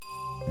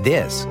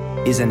This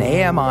is an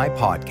AMI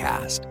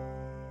podcast.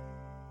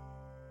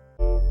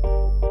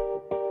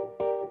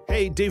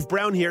 Hey, Dave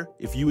Brown here.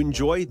 If you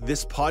enjoy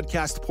this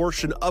podcast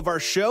portion of our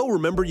show,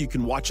 remember you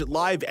can watch it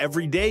live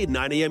every day at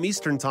 9 a.m.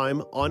 Eastern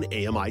Time on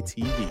AMI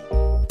TV.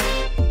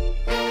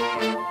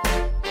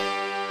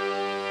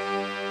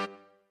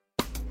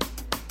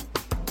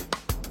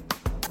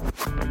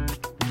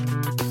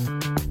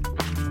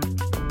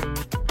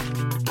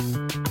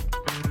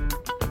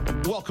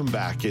 Welcome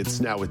back.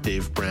 It's Now with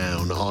Dave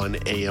Brown on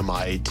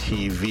AMI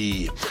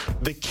TV.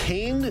 The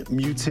Caine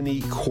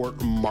Mutiny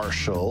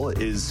Court-Martial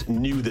is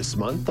new this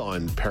month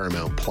on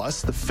Paramount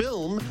Plus. The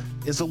film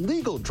is a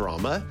legal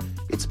drama.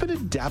 It's been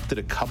adapted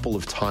a couple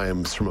of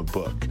times from a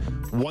book.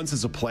 Once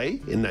as a play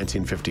in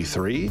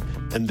 1953,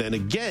 and then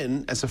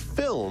again as a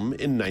film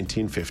in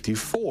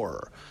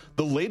 1954.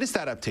 The latest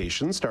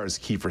adaptation stars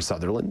Kiefer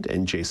Sutherland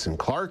and Jason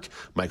Clarke.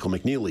 Michael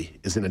McNeely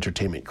is an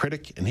entertainment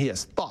critic, and he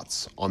has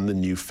thoughts on the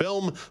new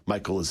film.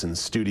 Michael is in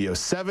Studio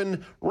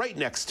 7, right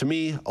next to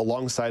me,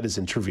 alongside his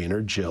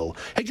intervener, Jill.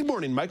 Hey, good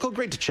morning, Michael.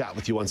 Great to chat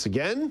with you once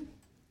again.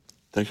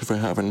 Thank you for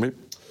having me.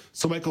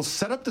 So, Michael,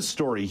 set up the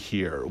story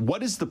here.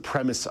 What is the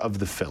premise of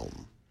the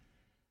film?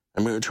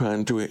 I'm going to try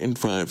and do it in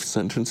 5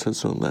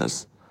 sentences or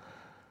less.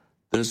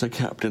 There's a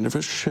captain of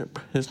a ship.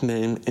 His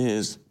name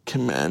is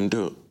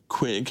Commander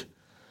Quigg,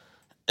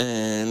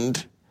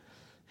 and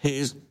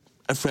he's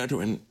a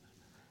veteran.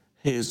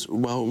 He's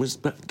well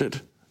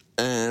respected,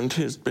 and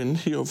he's been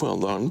here for a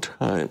long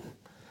time.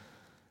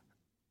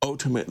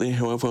 Ultimately,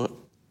 however,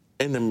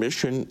 in a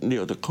mission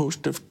near the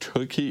coast of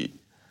Turkey,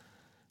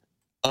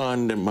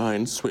 on the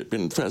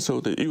mine-sweeping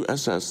vessel, the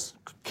USS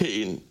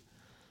Caine,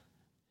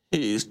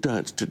 he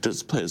starts to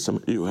display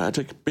some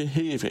erratic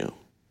behavior,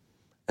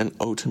 and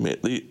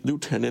ultimately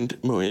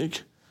Lieutenant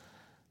Moig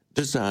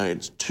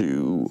decides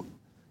to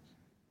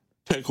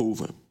take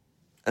over,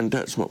 and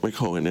that's what we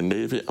call in the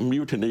Navy a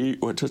mutiny,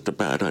 or just a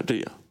bad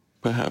idea.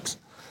 Perhaps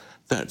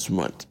that's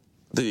what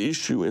the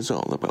issue is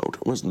all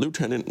about. Was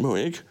Lieutenant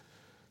Moig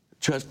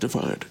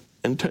justified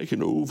in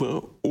taking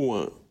over,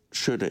 or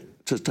should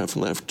it just have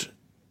left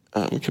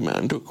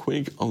Commander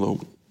Quigg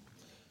alone?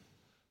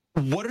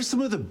 What are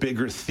some of the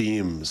bigger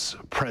themes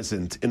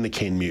present in the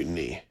Caine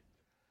Mutiny?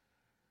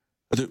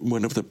 I think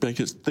one of the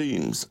biggest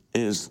themes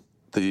is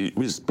the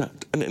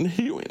respect and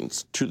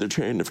adherence to the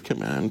chain of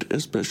command,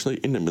 especially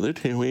in the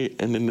military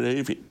and in the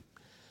Navy.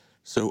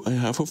 So I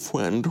have a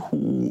friend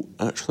who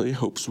actually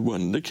helps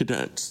run the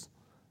cadets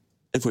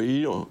every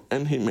year,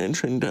 and he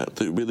mentioned that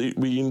they really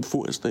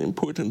reinforce the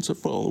importance of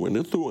following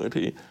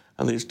authority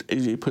at least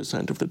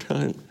 80% of the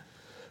time.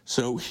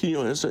 So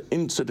here is an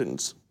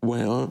incident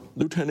where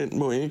Lieutenant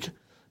Moig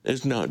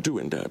is not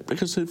doing that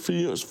because he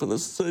fears for the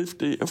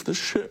safety of the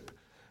ship,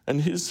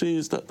 and he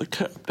sees that the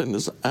captain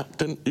is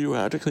acting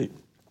erratically.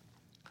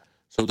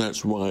 So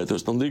that's why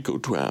there's the legal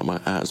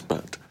drama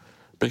aspect,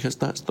 because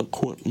that's the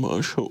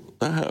court-martial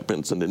that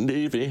happens in the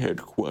Navy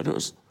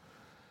headquarters.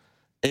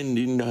 In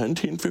the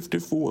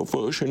 1954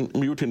 version,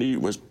 mutiny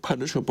was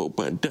punishable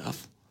by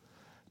death.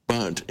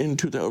 But in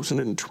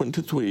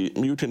 2023,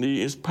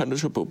 mutiny is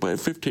punishable by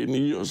 15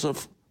 years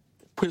of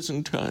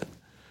prison time.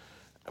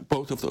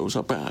 Both of those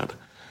are bad.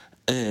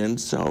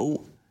 And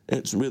so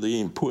it's really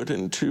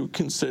important to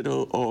consider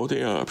all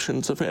the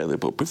options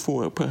available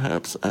before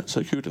perhaps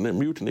executing a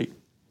mutiny.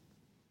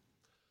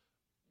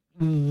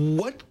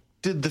 What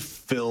did the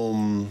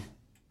film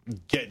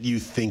get you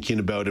thinking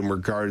about in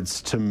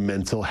regards to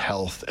mental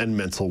health and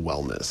mental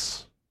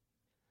wellness?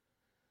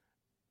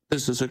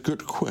 This is a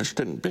good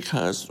question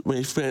because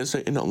we face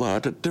it in a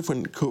lot of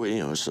different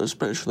careers,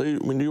 especially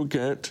when you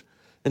get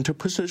into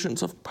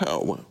positions of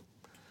power.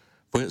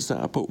 For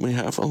example, we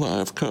have a lot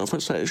of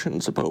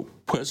conversations about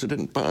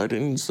President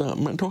Biden's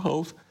mental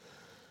health,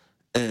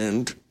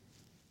 and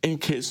in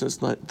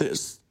cases like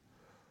this,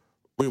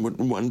 we would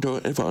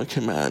wonder if our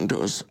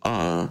commanders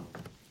are,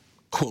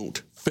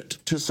 quote, fit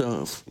to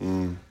serve.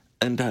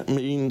 And that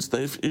means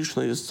they've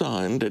usually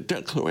signed a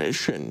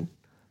declaration.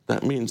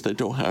 That means they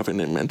don't have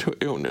any mental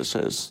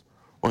illnesses,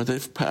 or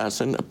they've passed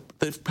a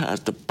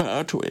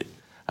battery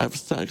of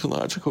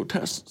psychological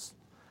tests.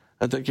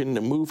 I think in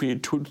the movie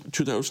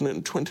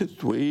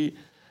 2023,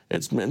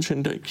 it's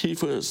mentioned that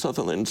Kiefer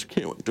Sutherland's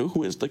character,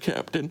 who is the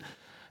captain,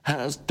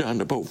 has done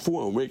about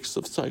 4 weeks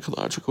of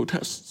psychological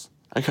tests.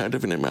 I can't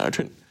even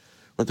imagine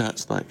what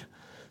that's like.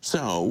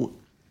 So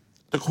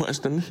the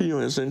question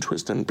here is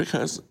interesting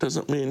because it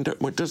doesn't mean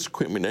that we're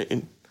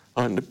discriminating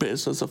on the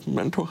basis of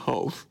mental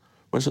health,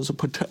 which is a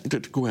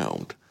protected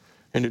ground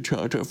in the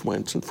Charter of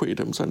Rights and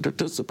Freedoms under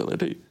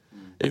Disability,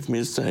 if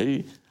we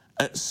say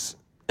X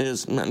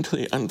is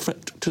mentally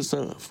unfit to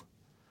serve.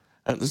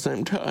 At the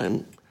same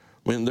time,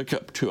 we look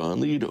up to our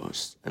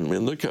leaders, and we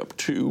look up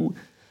to,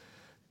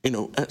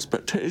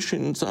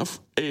 expectations of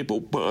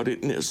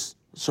able-bodiedness.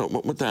 So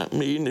what would that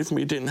mean if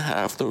we didn't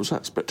have those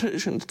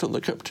expectations to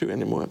look up to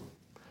anymore?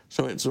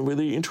 So it's a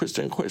really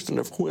interesting question.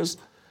 Of course,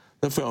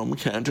 the film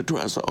can't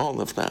address all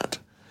of that,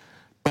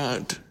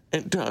 but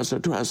it does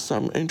address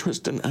some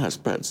interesting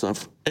aspects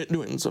of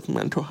ignorance of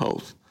mental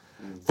health.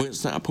 For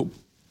example,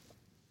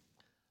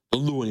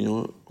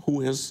 lawyer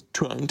who is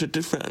trying to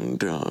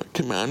defend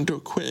Commander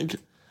Quigg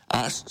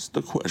asks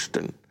the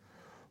question,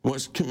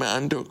 was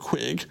Commander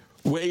Quigg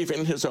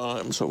waving his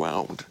arms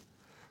around?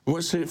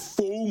 Was he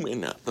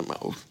foaming at the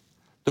mouth?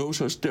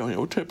 Those are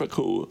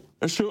stereotypical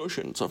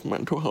assertions of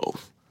mental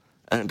health.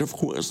 And of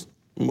course,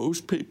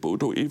 most people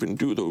don't even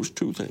do those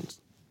two things.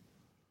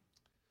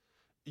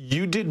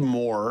 You did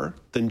more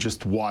than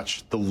just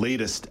watch the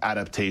latest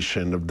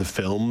adaptation of the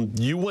film.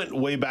 You went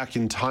way back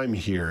in time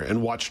here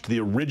and watched the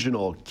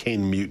original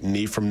Caine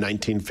Mutiny from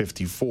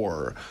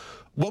 1954.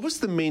 What was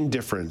the main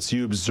difference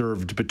you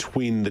observed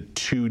between the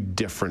two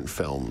different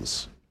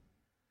films?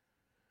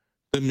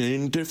 The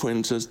main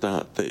difference is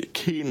that the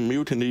Caine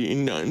Mutiny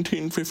in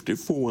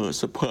 1954,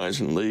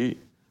 surprisingly,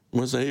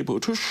 was able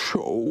to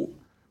show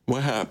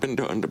what happened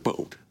on the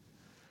boat.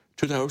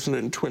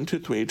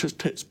 2023 just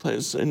takes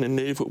place in a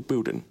naval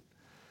building.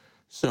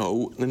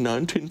 So the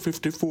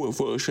 1954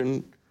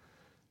 version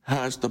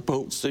has the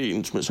boat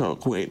scenes, which are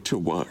great to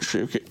watch.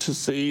 You get to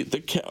see the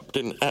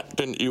captain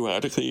acting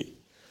erratically,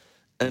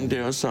 and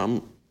there are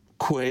some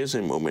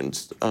crazy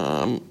moments,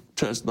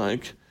 just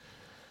like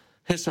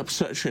his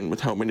obsession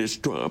with how many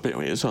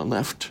strawberries are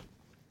left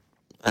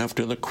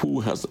after the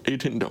crew has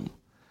eaten them.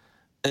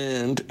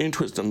 And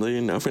interestingly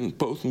enough, in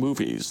both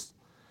movies,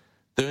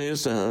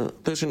 there's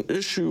an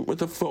issue with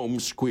the foam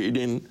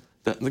screening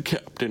that the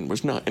captain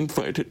was not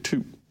invited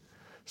to.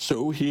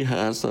 So he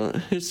has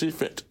a hissy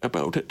fit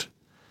about it.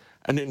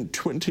 And in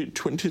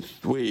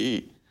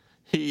 2023,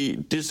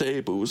 he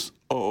disables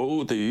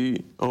all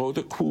the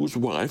crew's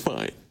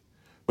Wi-Fi,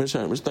 which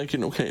I was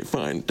thinking, okay,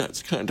 fine,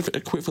 that's kind of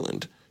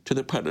equivalent to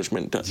the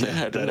punishment that they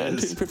had in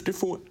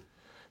 1954.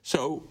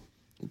 So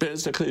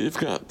basically, you've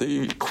got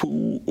the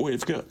crew,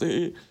 we've got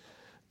the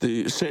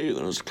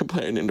sailors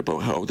complaining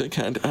about how they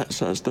can't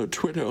access their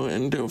Twitter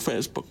and their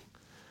Facebook,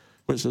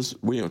 which is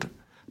weird,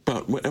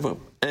 but whatever.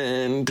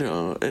 And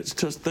it's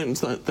just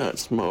things like that,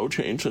 small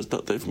changes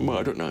that they've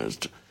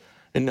modernized.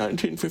 In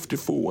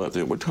 1954,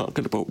 they were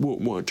talking about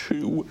World War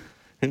II.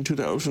 In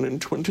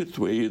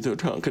 2023, they're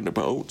talking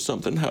about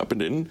something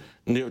happening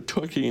near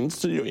Turkey and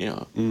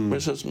Syria,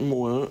 which is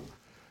more,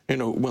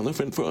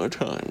 relevant for our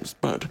times.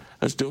 But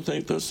I still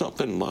think there's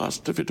something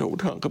lost if you don't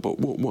talk about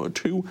World War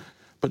II.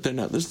 But then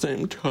at the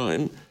same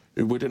time,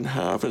 you wouldn't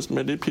have as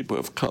many people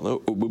of color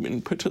or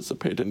women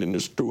participating in the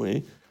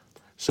story.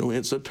 So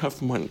it's a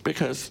tough one,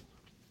 because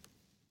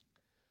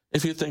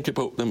if you think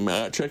about the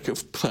magic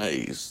of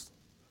plays,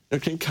 you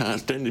can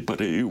cast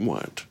anybody you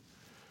want.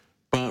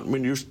 But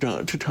when you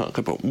start to talk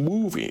about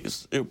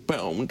movies, you're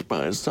bound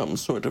by some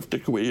sort of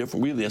degree of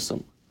realism.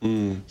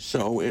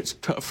 So it's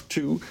tough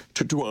to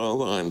draw a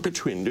line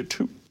between the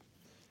two.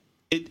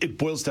 It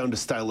boils down to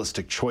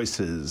stylistic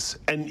choices,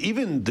 and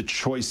even the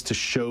choice to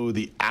show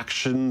the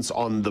actions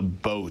on the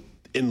boat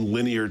in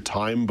linear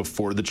time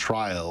before the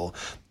trial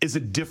is a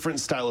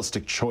different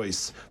stylistic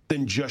choice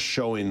than just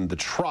showing the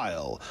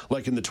trial,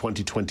 like in the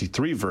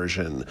 2023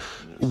 version.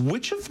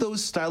 Which of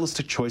those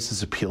stylistic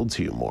choices appealed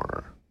to you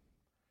more?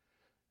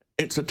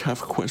 It's a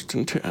tough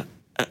question to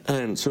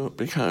answer,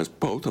 because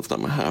both of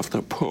them have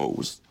their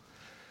pros.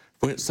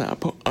 For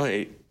example,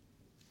 I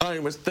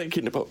was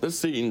thinking about the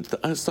scenes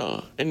that I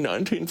saw in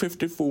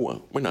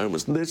 1954 when I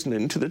was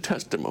listening to the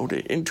testimony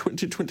in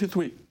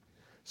 2023.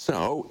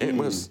 So it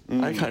was,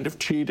 I kind of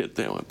cheated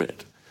there a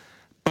bit.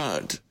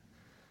 But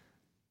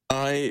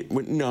I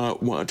would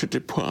not want to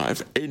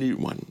deprive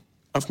anyone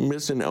of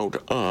missing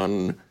out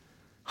on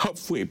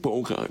Humphrey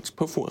Bogart's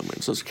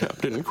performance as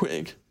Captain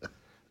Quigg.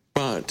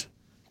 But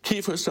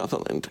Kiefer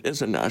Sutherland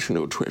is a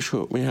national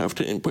treasure. We have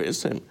to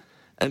embrace him.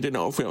 And in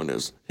all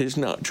fairness, he's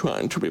not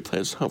trying to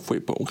replace Humphrey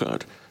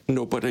Bogart.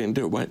 Nobody in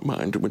their right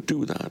mind would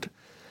do that.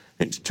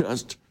 It's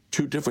just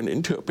two different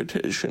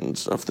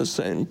interpretations of the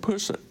same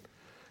person.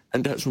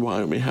 And that's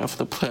why we have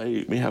to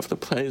play. We have to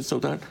play so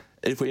that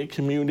every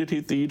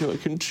community theater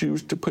can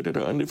choose to put it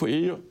on every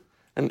year.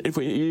 And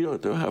every year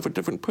they'll have a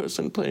different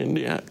person playing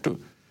the actor.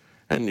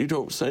 And you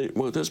don't say,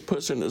 well, this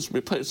person is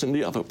replacing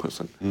the other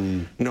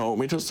person. No,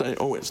 we just say,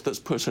 oh, it's this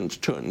person's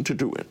turn to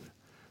do it.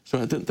 So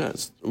I think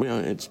that's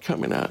where it's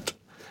coming at.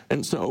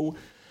 And so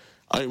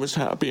I was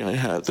happy I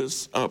had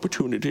this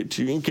opportunity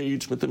to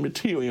engage with the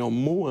material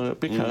more,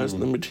 because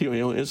the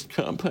material is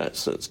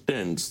complex, it's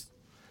dense,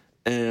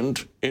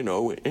 and,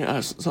 it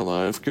asks a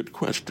lot of good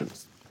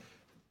questions.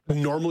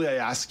 Normally I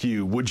ask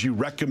you, would you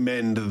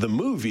recommend the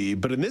movie?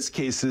 But in this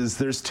case,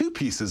 there's two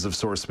pieces of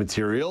source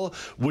material.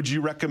 Would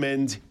you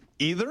recommend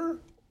either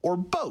or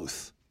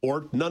both,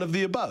 or none of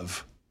the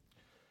above?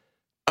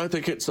 I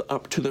think it's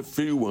up to the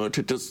viewer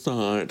to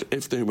decide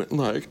if they would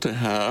like to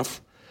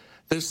have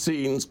the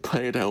scenes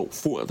played out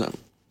for them.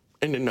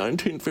 In the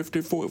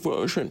 1954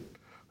 version,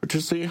 to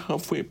see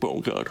Humphrey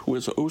Bogart, who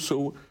is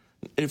also,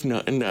 if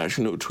not a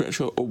national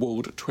treasure, a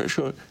world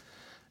treasure.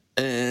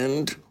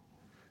 And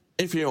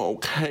if you're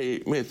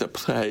okay with the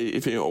play,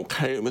 if you're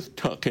okay with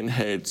talking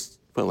heads,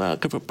 for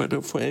lack of a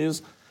better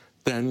phrase,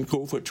 then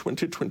go for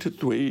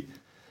 2023.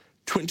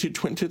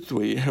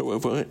 2023,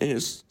 however,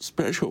 is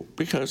special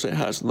because it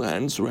has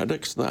Lance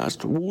Reddick's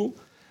last rule,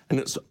 And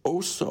it's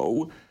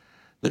also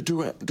the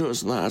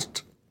director's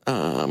last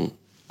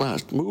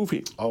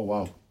movie. Oh,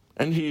 wow.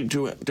 And he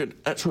directed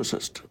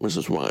Exorcist, which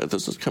is why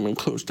this is coming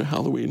close to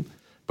Halloween,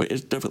 but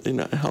it's definitely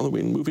not a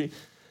Halloween movie.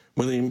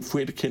 William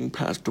Friedkin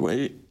passed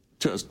away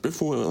just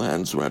before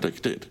Lance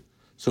Reddick did.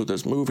 So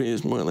this movie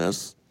is more or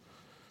less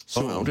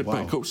surrounded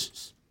by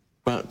ghosts.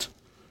 But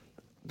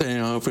they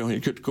are very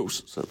good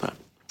ghosts at that.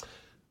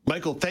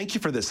 Michael, thank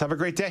you for this. Have a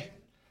great day.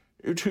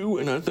 You too,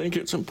 and I think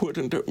it's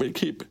important that we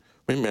keep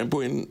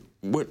remembering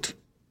what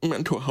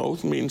mental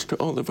health means to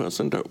all of us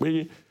and that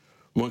we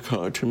work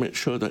hard to make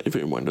sure that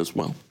everyone is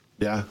well.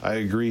 Yeah, I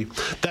agree.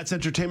 That's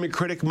entertainment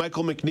critic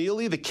Michael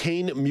McNeely. The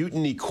Caine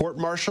Mutiny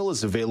Court-Martial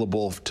is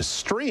available to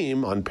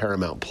stream on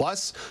Paramount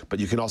Plus, but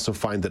you can also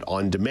find it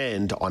on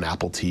demand on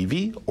Apple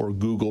TV or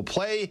Google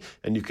Play.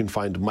 And you can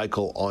find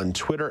Michael on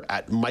Twitter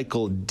at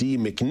Michael D.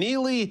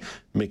 McNeely.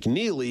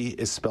 McNeely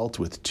is spelt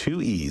with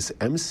 2 E's,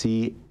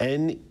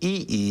 McNeely.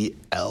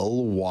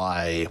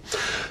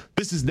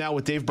 This is Now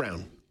with Dave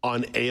Brown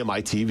on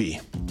AMI TV.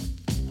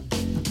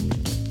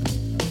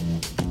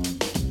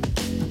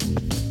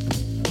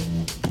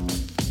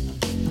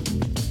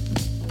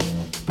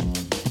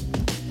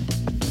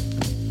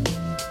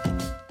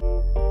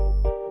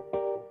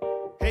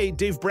 Hey,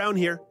 Dave Brown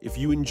here. If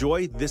you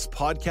enjoy this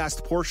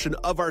podcast portion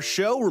of our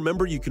show,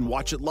 remember you can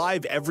watch it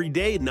live every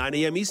day at 9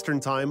 a.m.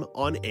 Eastern Time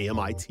on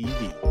AMI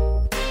TV.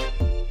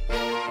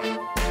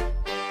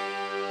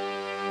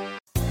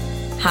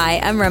 Hi,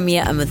 I'm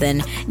Ramya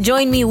Amudan.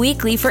 Join me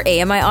weekly for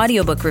AMI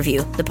Audiobook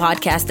Review, the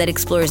podcast that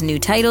explores new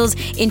titles,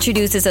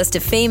 introduces us to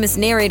famous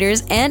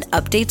narrators, and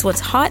updates what's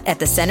hot at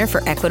the Center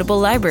for Equitable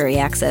Library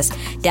Access.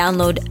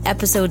 Download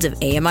episodes of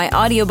AMI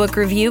Audiobook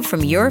Review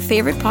from your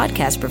favorite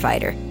podcast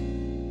provider.